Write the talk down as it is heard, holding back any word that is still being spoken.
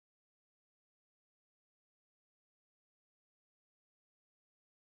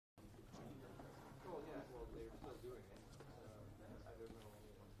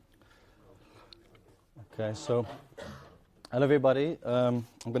Okay, so hello everybody. I'm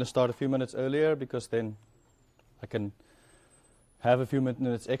going to start a few minutes earlier because then I can have a few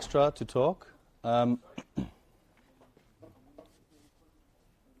minutes extra to talk. Oh.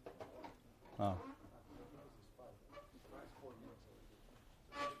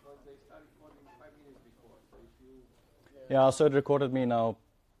 Yeah, so it recorded me now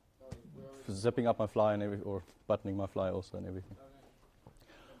zipping up my fly and or buttoning my fly also and everything.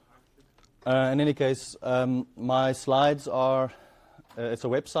 In any case, my slides are, it's a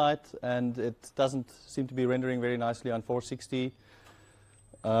website and it doesn't seem to be rendering very nicely on 460.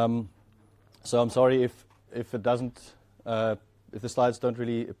 So I'm sorry if it doesn't, if the slides don't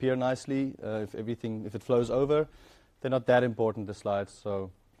really appear nicely, if it flows over, they're not that important, the slides. So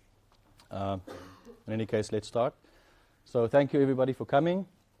in any case, let's start. So thank you everybody for coming.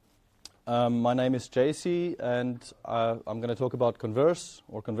 My name is JC, and I'm going to talk about Converse,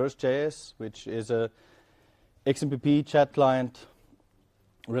 or Converse.js, which is a XMPP chat client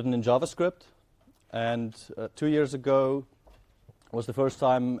written in JavaScript. And 2 years ago was the first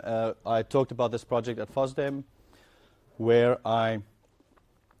time I talked about this project at FOSDEM, where I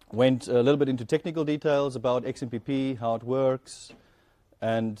went a little bit into technical details about XMPP, how it works,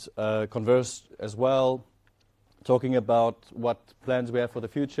 and Converse as well, talking about what plans we have for the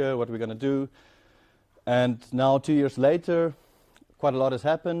future, what we're going to do. And now 2 years later, quite a lot has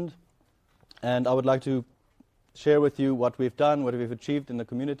happened. And I would like to share with you what we've done, what we've achieved in the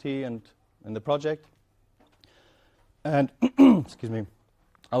community and in the project. And, excuse me,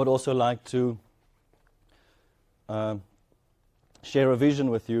 I would also like to share a vision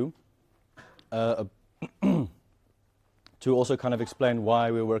with you to also kind of explain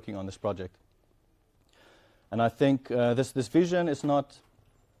why we're working on this project. And I think this vision is not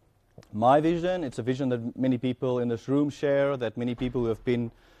my vision. It's a vision that many people in this room share, that many people who have been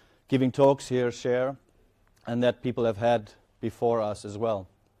giving talks here share, and that people have had before us as well.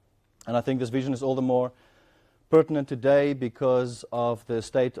 And I think this vision is all the more pertinent today because of the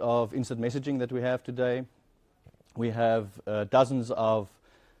state of instant messaging that we have today. We have dozens of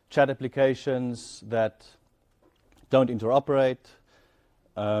chat applications that don't interoperate.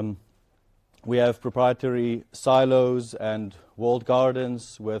 We have proprietary silos and walled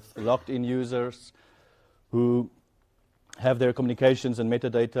gardens with locked-in users who have their communications and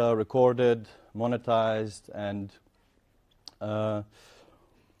metadata recorded, monetized, and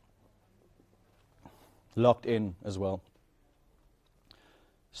locked in as well.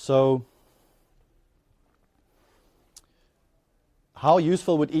 So, how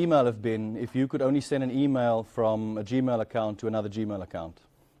useful would email have been if you could only send an email from a Gmail account to another Gmail account?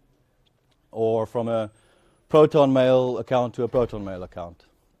 Or from a Proton Mail account to a Proton Mail account?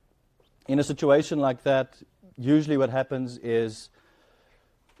 In a situation like that, usually what happens is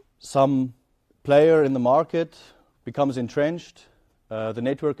some player in the market becomes entrenched, the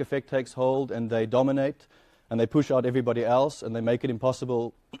network effect takes hold, and they dominate, and they push out everybody else, and they make it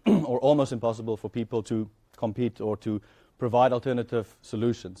impossible or almost impossible for people to compete or to provide alternative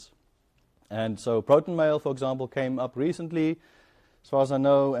solutions. And so Proton Mail, for example, came up recently, as far as I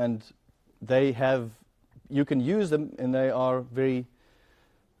know, and they have, you can use them, and they are very,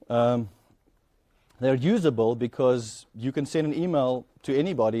 they're usable because you can send an email to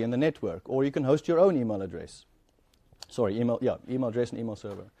anybody in the network, or you can host your own email address. Sorry, email address and email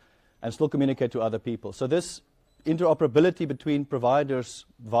server, and still communicate to other people. So this interoperability between providers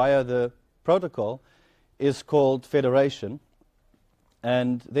via the protocol is called federation,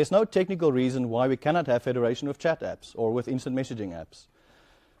 and there's no technical reason why we cannot have federation with chat apps or with instant messaging apps.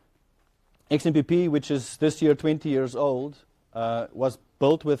 XMPP, which is this year 20 years old, was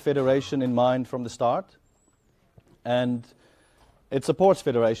built with federation in mind from the start. And it supports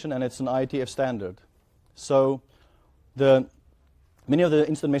federation, and it's an IETF standard. So many of the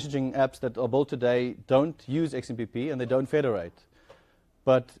instant messaging apps that are built today don't use XMPP, and they don't federate.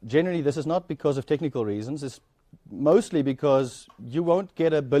 But generally, this is not because of technical reasons. It's mostly because you won't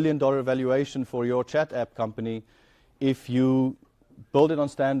get $1 billion valuation for your chat app company if you build it on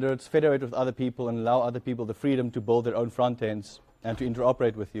standards, federate with other people, and allow other people the freedom to build their own front ends and to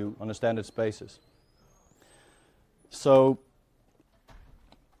interoperate with you on a standards basis. So,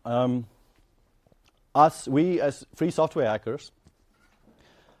 we as free software hackers,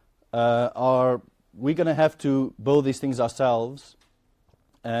 we're going to have to build these things ourselves.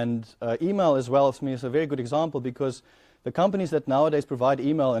 And email as well, for me, is a very good example because the companies that nowadays provide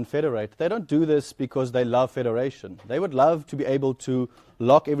email and federate, they don't do this because they love federation. They would love to be able to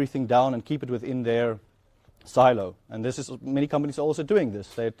lock everything down and keep it within their silo. And this is, many companies are also doing this.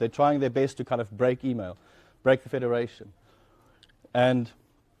 They're trying their best to kind of break email, break the federation. And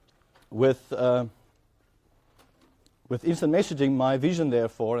with with instant messaging, my vision,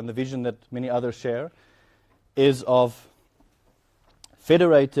 therefore, and the vision that many others share, is of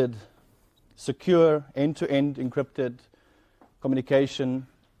federated, secure, end-to-end encrypted communication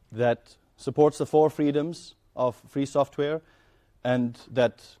that supports the 4 freedoms of free software and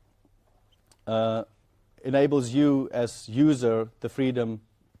that enables you as user the freedom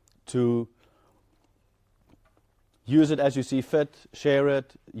to use it as you see fit, share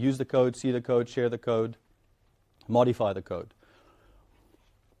it, use the code, see the code, share the code, modify the code.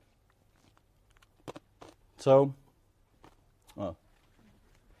 So,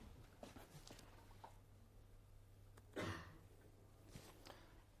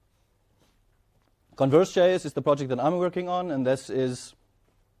 Converse.js is the project that I'm working on, and this is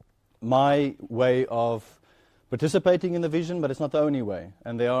my way of participating in the vision, but it's not the only way.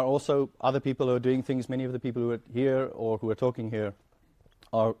 And there are also other people who are doing things. Many of the people who are here or who are talking here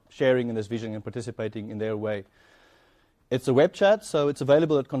are sharing in this vision and participating in their way. It's a web chat, so it's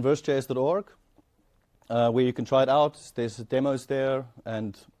available at conversejs.org, where you can try it out. There's demos there,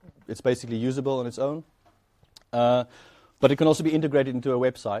 and it's basically usable on its own. But it can also be integrated into a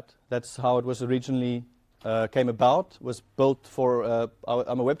website. That's how it was originally came about. It was built for,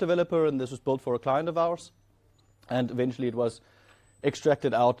 I'm a web developer, and this was built for a client of ours. And eventually it was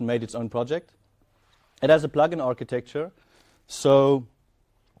extracted out and made its own project. It has a plugin architecture, so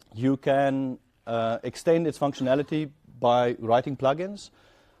you can extend its functionality by writing plugins,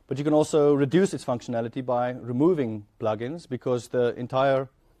 but you can also reduce its functionality by removing plugins, because the entire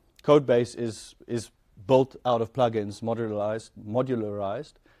code base is built out of plugins,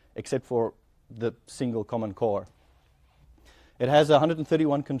 modularized, except for the single common core. It has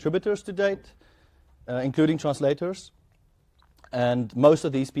 131 contributors to date, including translators, and most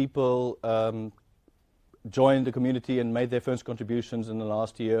of these people joined the community and made their first contributions in the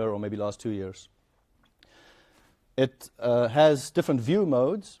last year or maybe last 2 years. It has different view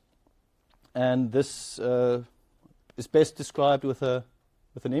modes, and this is best described with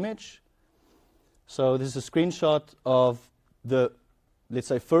an image. So this is a screenshot of the, let's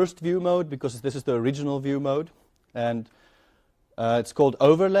say, first view mode, because this is the original view mode, and it's called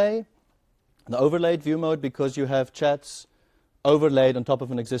overlay. The overlaid view mode because you have chats overlaid on top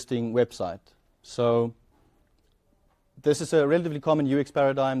of an existing website. So this is a relatively common UX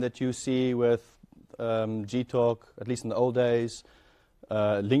paradigm that you see with Gtalk, at least in the old days.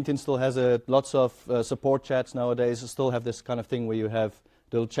 LinkedIn still has it. Lots of support chats nowadays still have this kind of thing where you have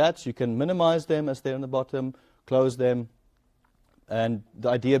little chats. You can minimize them as they're on the bottom, close them, and the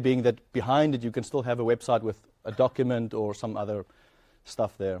idea being that behind it you can still have a website with a document or some other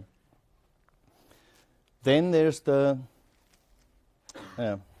stuff there. Then there's the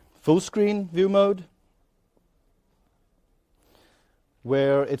full screen view mode,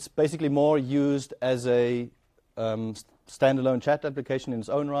 where it's basically more used as a standalone chat application in its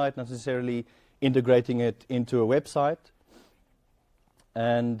own right, not necessarily integrating it into a website.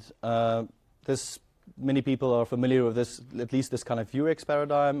 And many people are familiar with this, at least this kind of UX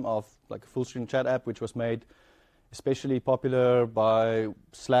paradigm of like a full screen chat app, which was made especially popular by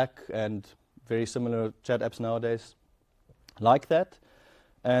Slack and very similar chat apps nowadays like that.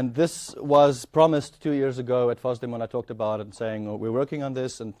 And this was promised 2 years ago at FOSDEM when I talked about it, saying, oh, we're working on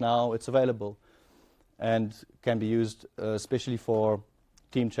this, and now it's available and can be used especially for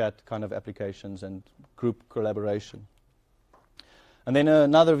team chat kind of applications and group collaboration. And then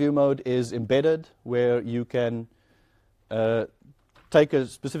another view mode is embedded, where you can take a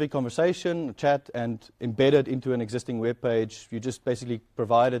specific conversation, a chat, and embed it into an existing web page. You just basically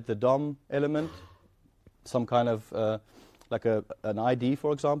provided the DOM element, some kind of like an ID,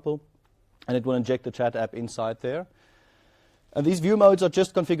 for example, and it will inject the chat app inside there. And these view modes are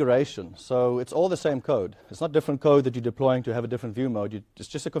just configuration, so it's all the same code. It's not different code that you're deploying to have a different view mode. It's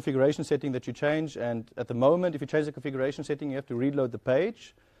just a configuration setting that you change, and at the moment, if you change the configuration setting, you have to reload the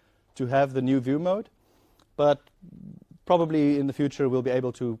page to have the new view mode. But probably in the future, we'll be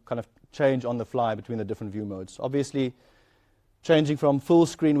able to kind of change on the fly between the different view modes. Obviously, changing from full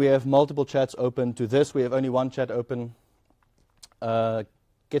screen, we have multiple chats open, to this, we have only one chat open.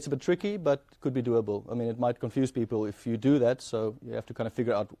 Gets a bit tricky, but could be doable. I mean, it might confuse people if you do that, so you have to kind of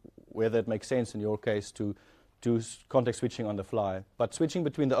figure out whether it makes sense in your case to do context switching on the fly. But switching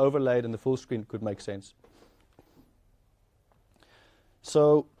between the overlaid and the full screen could make sense.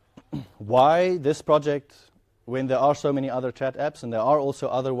 So why this project when there are so many other chat apps, and there are also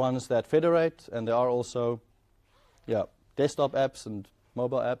other ones that federate, and there are also desktop apps and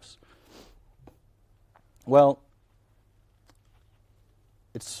mobile apps? Well,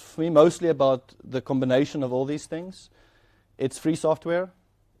 it's for me mostly about the combination of all these things. It's free software,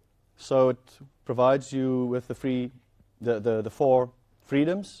 so it provides you with the free the 4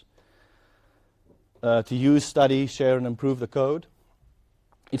 freedoms to use, study, share, and improve the code.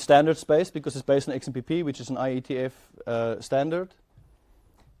 It's standards-based because it's based on XMPP, which is an IETF standard.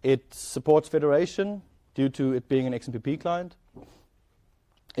 It supports federation due to it being an XMPP client.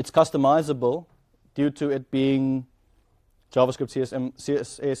 It's customizable due to it being JavaScript,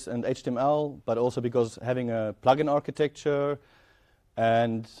 CSS, and HTML, but also because having a plugin architecture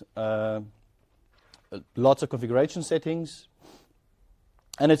and lots of configuration settings.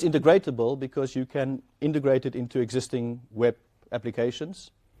 And it's integratable because you can integrate it into existing web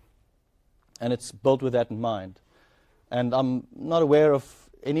applications. And it's built with that in mind. And I'm not aware of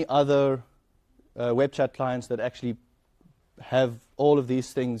any other web chat clients that actually have all of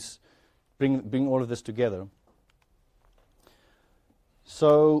these things, bring all of this together.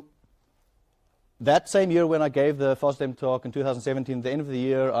 So that same year when I gave the FOSDEM talk in 2017, at the end of the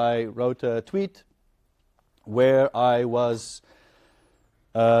year, I wrote a tweet where I was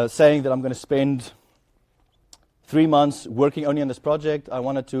saying that I'm going to spend 3 months working only on this project. I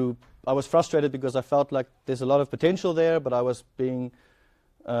was frustrated because I felt like there's a lot of potential there, but I was being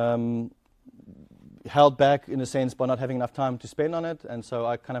held back in a sense by not having enough time to spend on it. And so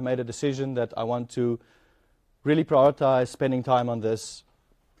I kind of made a decision that I want to really prioritize spending time on this.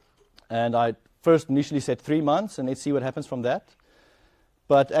 And I first initially said 3 months, and let's see what happens from that.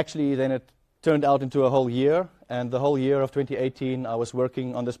 But actually then it turned out into a whole year. And the whole year of 2018, I was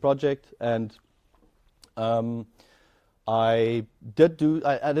working on this project. And I did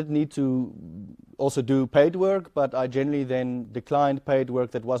need to also do paid work, but I generally then declined paid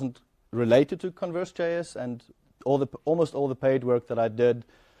work that wasn't related to Converse.js, and almost all the paid work that I did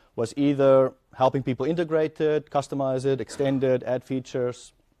was either helping people integrate it, customize it, extend it, add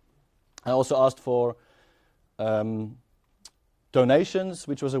features. I also asked for donations,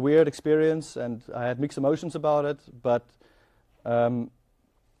 which was a weird experience, and I had mixed emotions about it, but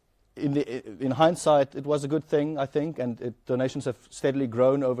in hindsight, it was a good thing, I think, and donations have steadily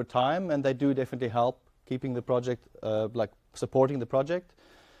grown over time, and they do definitely help keeping the project, supporting the project.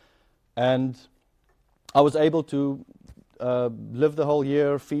 And I was able to live the whole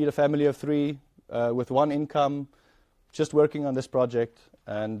year, feed a family of 3 with 1 income, just working on this project,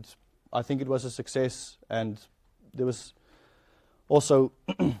 and I think it was a success, and there was also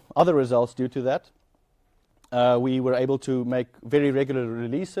other results due to that. We were able to make very regular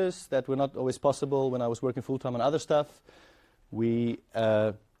releases that were not always possible when I was working full-time on other stuff. We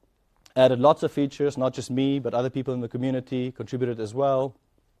added lots of features, not just me, but other people in the community contributed as well.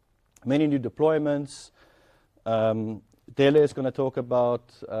 Many new deployments. Dele is going to talk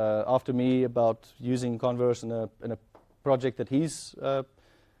about, after me, about using Converse in a project that he's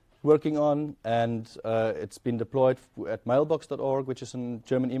working on, and it's been deployed at mailbox.org, which is a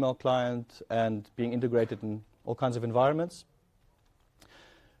German email client, and being integrated in all kinds of environments.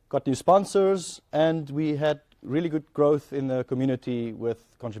 Got new sponsors, and we had really good growth in the community with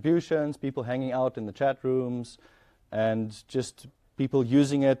contributions, people hanging out in the chat rooms, and just people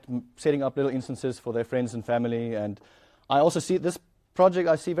using it, setting up little instances for their friends and family. And I also see this project,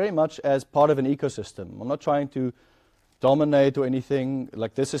 I see very much as part of an ecosystem. I'm not trying to dominate or anything.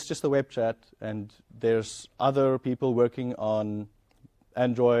 Like, this is just a web chat, and there's other people working on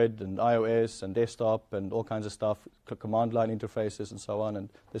Android and iOS and desktop and all kinds of stuff, command line interfaces and so on, and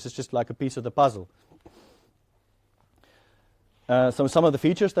this is just like a piece of the puzzle. Some of the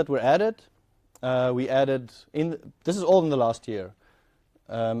features that were added, we added this is all in the last year,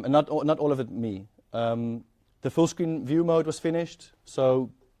 and not all of it me. The full screen view mode was finished, so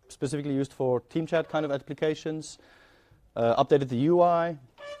specifically used for teamchat kind of applications. Updated the UI.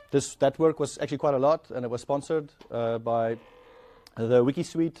 That work was actually quite a lot, and it was sponsored by the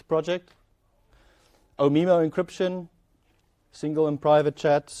WikiSuite project. OMIMO encryption, single and private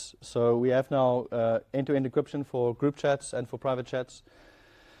chats. So we have now end-to-end encryption for group chats and for private chats.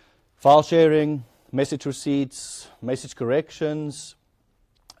 File sharing, message receipts, message corrections,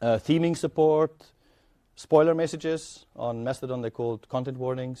 theming support, spoiler messages. On Mastodon they're called content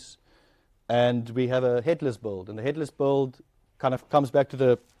warnings. And we have a headless build. And the headless build kind of comes back to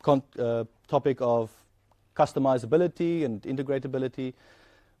the topic of customizability and integratability.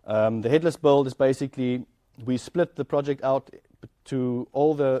 The headless build is basically, we split the project out to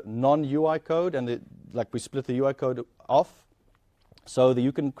all the non-UI code, and we split the UI code off, so that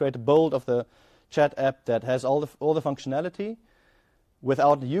you can create a build of the chat app that has all the functionality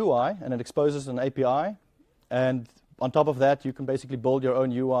without the UI, and it exposes an API. And on top of that, you can basically build your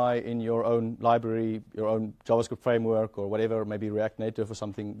own UI in your own library, your own JavaScript framework or whatever, maybe React Native or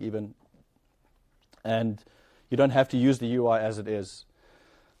something even. And you don't have to use the UI as it is.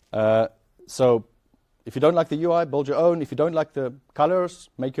 So if you don't like the UI, build your own. If you don't like the colors,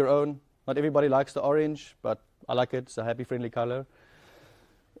 make your own. Not everybody likes the orange, but I like it. It's a happy, friendly color.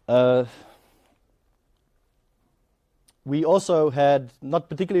 We also had, not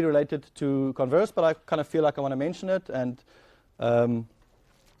particularly related to Converse, but I kind of feel like I want to mention it. And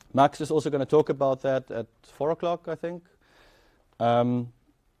Max is also going to talk about that at 4 o'clock, I think. London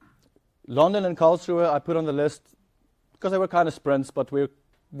and Karlsruhe I put on the list because they were kind of sprints, but we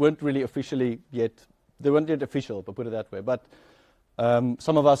weren't really officially yet. They weren't yet official, but put it that way. But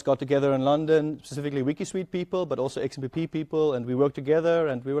some of us got together in London, specifically WikiSuite people, but also XMPP people, and we worked together,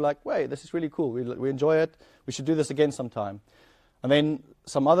 and we were like, wait, this is really cool. We enjoy it. We should do this again sometime. And then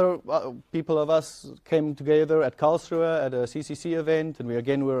some other people of us came together at Karlsruhe at a CCC event, and we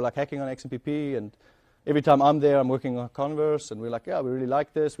were like hacking on XMPP, and every time I'm there, I'm working on Converse, and we're like, yeah, we really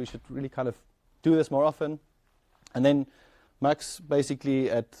like this. We should really kind of do this more often. And then Max,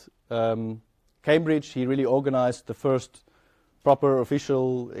 basically at Cambridge, he really organized the first proper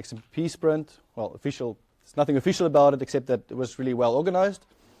official XMPP sprint. Well, official, there's nothing official about it except that it was really well organized.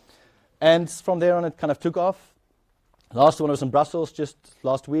 And from there on, it kind of took off. Last one was in Brussels just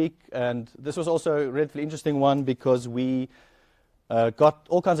last week, and this was also a relatively interesting one because we got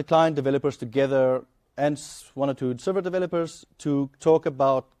all kinds of client developers together and one or two server developers to talk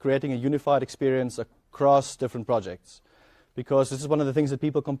about creating a unified experience across different projects. Because this is one of the things that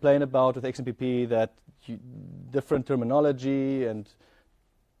people complain about with XMPP, that different terminology and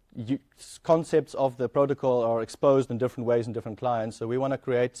concepts of the protocol are exposed in different ways in different clients. So we want to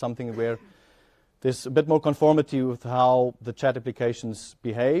create something where there's a bit more conformity with how the chat applications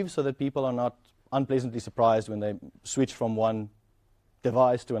behave so that people are not unpleasantly surprised when they switch from one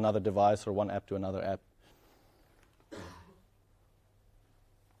device to another device or one app to another app.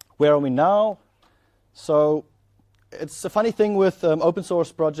 Where are we now? So it's a funny thing with open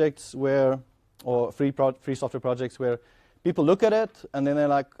source projects or free software projects where people look at it and then they're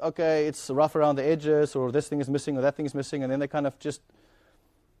like, okay, it's rough around the edges, or this thing is missing, or that thing is missing, and then they kind of just,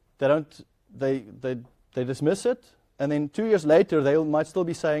 they dismiss it, and then 2 years later they might still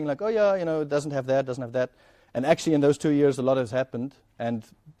be saying like, oh yeah, it doesn't have that, and actually in those 2 years a lot has happened, and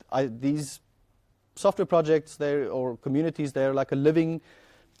these software projects or communities, they're like a living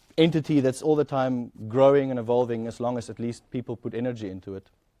entity that's all the time growing and evolving as long as at least people put energy into it.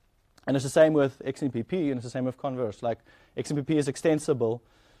 And it's the same with XMPP, and it's the same with Converse. Like, XMPP is extensible,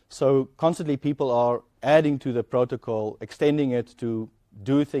 so constantly people are adding to the protocol, extending it to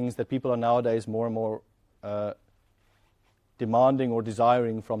do things that people are nowadays more and more demanding or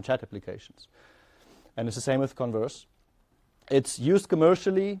desiring from chat applications. And it's the same with Converse. It's used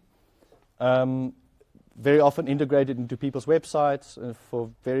commercially, very often integrated into people's websites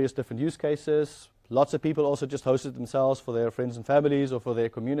for various different use cases. Lots of people also just host it themselves for their friends and families or for their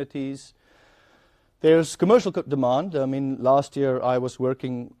communities. There's commercial demand. I mean, last year I was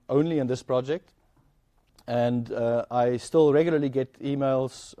working only on this project, and I still regularly get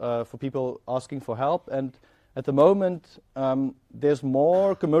emails for people asking for help. And at the moment, there's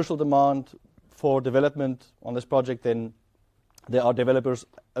more commercial demand for development on this project than there are developers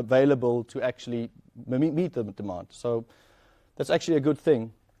available to actually meet the demand. So that's actually a good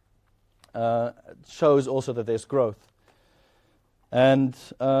thing. It shows also that there's growth. And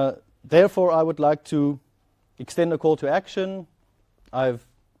therefore, I would like to extend a call to action. I've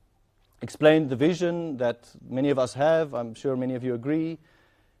explained the vision that many of us have. I'm sure many of you agree.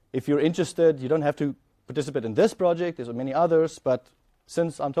 If you're interested, you don't have to participate in this project. There's many others. But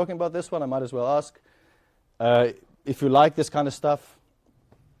since I'm talking about this one, I might as well ask. If you like this kind of stuff,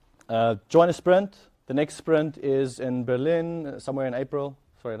 join a sprint. The next sprint is in Berlin, somewhere in April.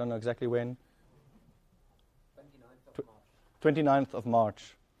 Sorry, I don't know exactly when. 29th of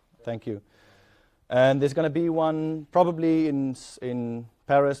March. Thank you. And there's going to be one probably in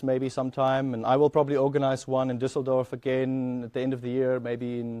Paris maybe sometime, and I will probably organize one in Düsseldorf again at the end of the year,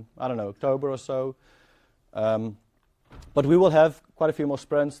 maybe in, I don't know, October or so. But we will have quite a few more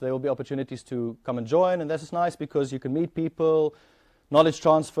sprints. There will be opportunities to come and join, and this is nice because you can meet people, knowledge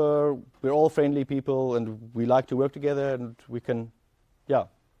transfer. We're all friendly people, and we like to work together, and we can, yeah.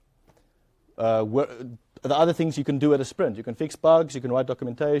 The other things you can do at a sprint. You can fix bugs, you can write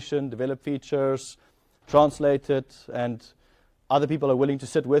documentation, develop features, translate it, and other people are willing to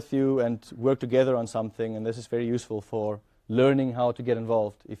sit with you and work together on something, and this is very useful for learning how to get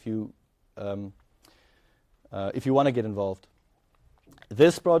involved if you want to get involved.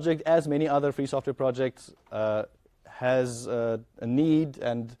 This project, as many other free software projects, has a need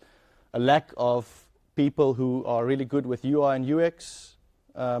and a lack of people who are really good with UI and UX.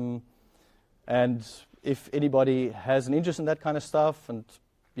 And if anybody has an interest in that kind of stuff, and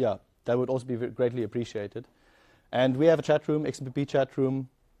yeah, that would also be greatly appreciated. And we have a chat room, XMPP chat room,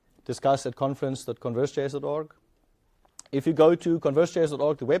 discussed at conference.converse.js.org. If you go to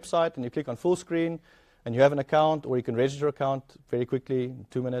converse.js.org, the website, and you click on full screen, and you have an account, or you can register an account very quickly, in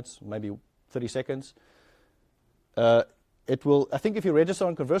 2 minutes, maybe 30 seconds. It will, I think if you register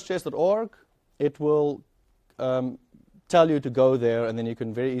on converse.js.org, it will tell you to go there, and then you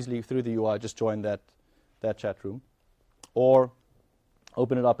can very easily, through the UI, just join that chat room. Or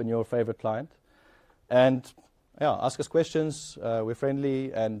open it up in your favorite client. And yeah, ask us questions. We're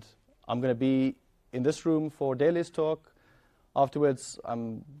friendly, and I'm going to be in this room for Daily's talk. Afterwards,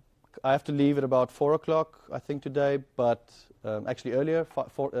 I have to leave at about 4 o'clock, I think, today, but actually earlier,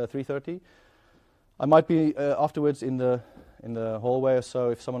 3:30. I might be afterwards in the hallway or so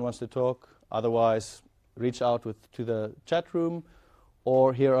if someone wants to talk. Otherwise, reach out to the chat room,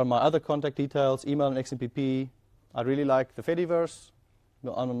 or here are my other contact details, email and XMPP. I really like the Fediverse.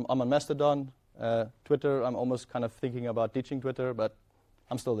 I'm on Mastodon. Twitter, I'm almost kind of thinking about ditching Twitter, but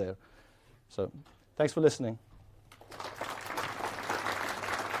I'm still there. So thanks for listening.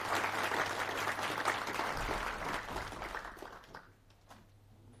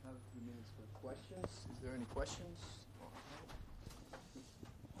 Is there any questions?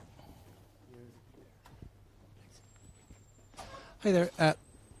 Hi there. No.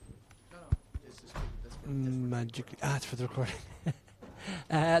 Magically, it's for the recording.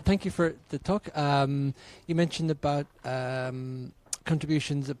 Thank you for the talk. You mentioned about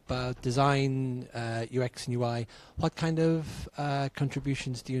contributions about design, UX and UI. What kind of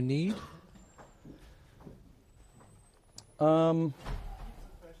contributions do you need?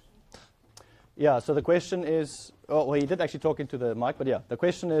 Yeah, so the question is, well, he did actually talk into the mic, but yeah, the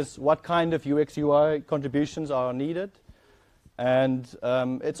question is what kind of UX UI contributions are needed? And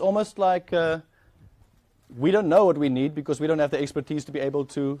it's almost like we don't know what we need because we don't have the expertise to be able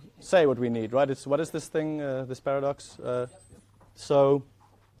to say what we need, right? What is this thing, this paradox? So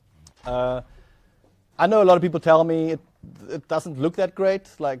I know a lot of people tell me it doesn't look that great,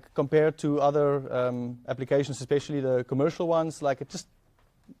 like compared to other applications, especially the commercial ones. Like it just,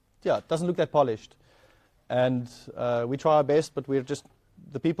 yeah, it doesn't look that polished. And we try our best, but we're just,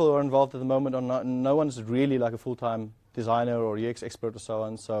 the people who are involved at the moment are not, no one's really like a full-time designer or UX expert or so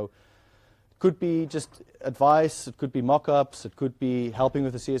on. So it could be just advice, it could be mock-ups, it could be helping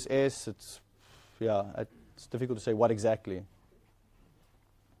with the CSS. It's, yeah, it's difficult to say what exactly.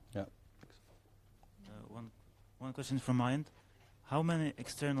 Yeah. One question from my end. How many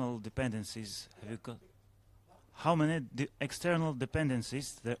external dependencies have you got? How many external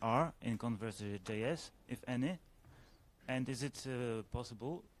dependencies there are in Converse.js, if any? And is it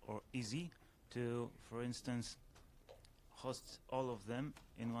possible or easy to, for instance, host all of them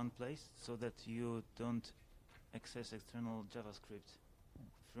in one place so that you don't access external JavaScript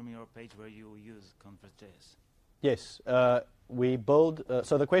from your page where you use Converse.js? Yes, we build,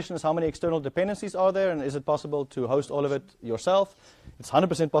 so the question is how many external dependencies are there, and is it possible to host all of it yourself? It's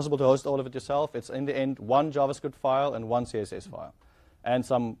 100% possible to host all of it yourself. It's in the end one JavaScript file and one CSS file, and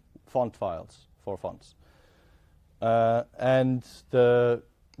some font files for fonts. And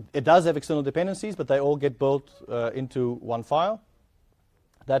it does have external dependencies, but they all get built into one file.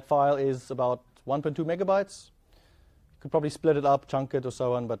 That file is about 1.2 megabytes. You could probably split it up, chunk it or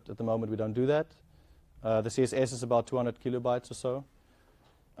so on, but at the moment we don't do that. The CSS is about 200 kilobytes or so.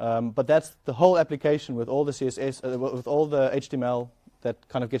 But that's the whole application with all the CSS, with all the HTML that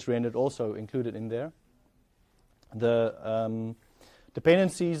kind of gets rendered also included in there. The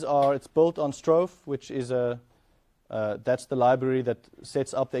dependencies are, it's built on Strophe, which is that's the library that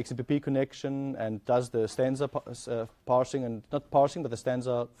sets up the XMPP connection and does the stanza parsing, and not parsing, but the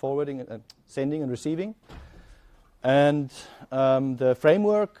stanza forwarding and sending and receiving. And the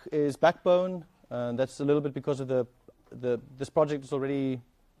framework is Backbone. That's a little bit because of this project is already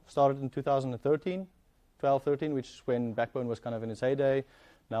started in 2013, 12-13, which is when Backbone was kind of in its heyday.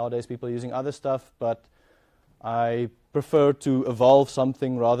 Nowadays people are using other stuff, but I prefer to evolve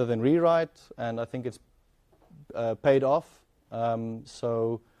something rather than rewrite, and I think it's paid off.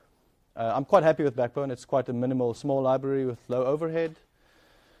 So I'm quite happy with Backbone. It's quite a minimal, small library with low overhead.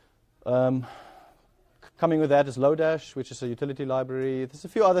 Coming with that is Lodash, which is a utility library. There's a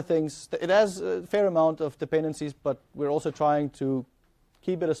few other things. It has a fair amount of dependencies, but we're also trying to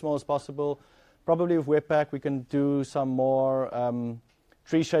keep it as small as possible. Probably with Webpack we can do some more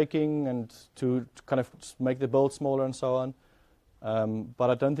tree shaking and to kind of make the build smaller and so on. But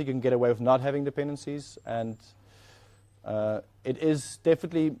I don't think you can get away with not having dependencies. And it is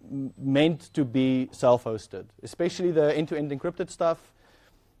definitely meant to be self-hosted, especially the end-to-end encrypted stuff.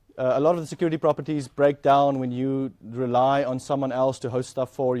 a lot of the security properties break down when you rely on someone else to host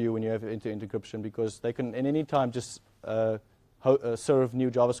stuff for you when you have end-to-end encryption, because they can at any time just serve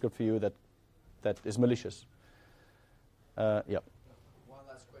new JavaScript for you that is malicious. Yeah. One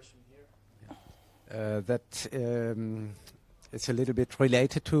last question here. That it's a little bit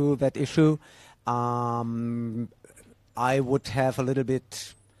related to that issue. I would have a little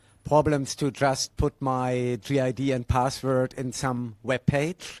bit problems to just put my GID and password in some web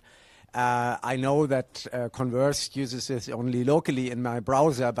page. I know that Converse uses this only locally in my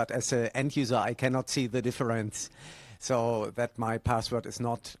browser, but as an end user, I cannot see the difference. So that my password is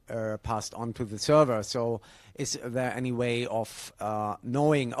not passed on to the server. So is there any way of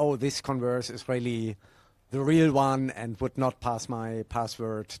knowing, oh, this Converse is really the real one and would not pass my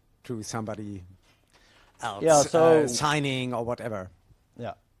password to somebody else, Yeah, so signing or whatever?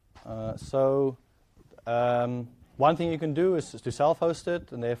 Yeah. One thing you can do is to self-host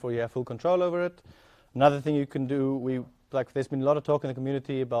it, and therefore you have full control over it. Another thing you can do, there's been a lot of talk in the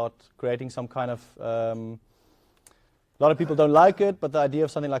community about creating some kind of, a lot of people don't like it, but the idea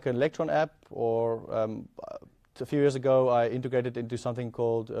of something like an Electron app, or a few years ago I integrated into something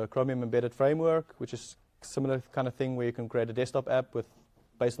called Chromium Embedded Framework, which is similar kind of thing where you can create a desktop app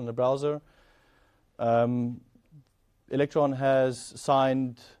based on the browser. Electron has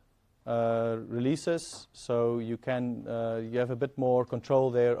signed releases, so you have a bit more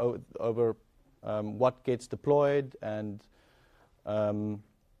control there over what gets deployed, and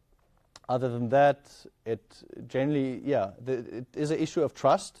other than that, it generally, it is an issue of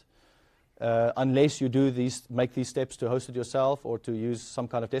trust, unless you make these steps to host it yourself or to use some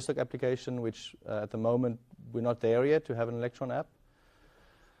kind of desktop application, which at the moment we're not there yet to have an Electron app.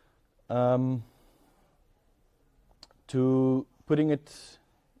 To putting it,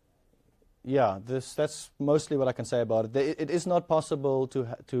 that's mostly what I can say about it. It is not possible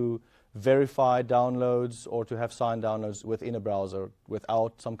to verify downloads or to have signed downloads within a browser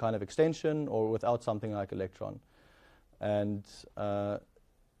without some kind of extension or without something like Electron. And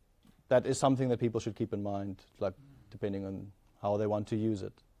that is something that people should keep in mind, like depending on how they want to use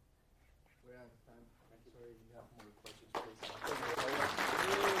it.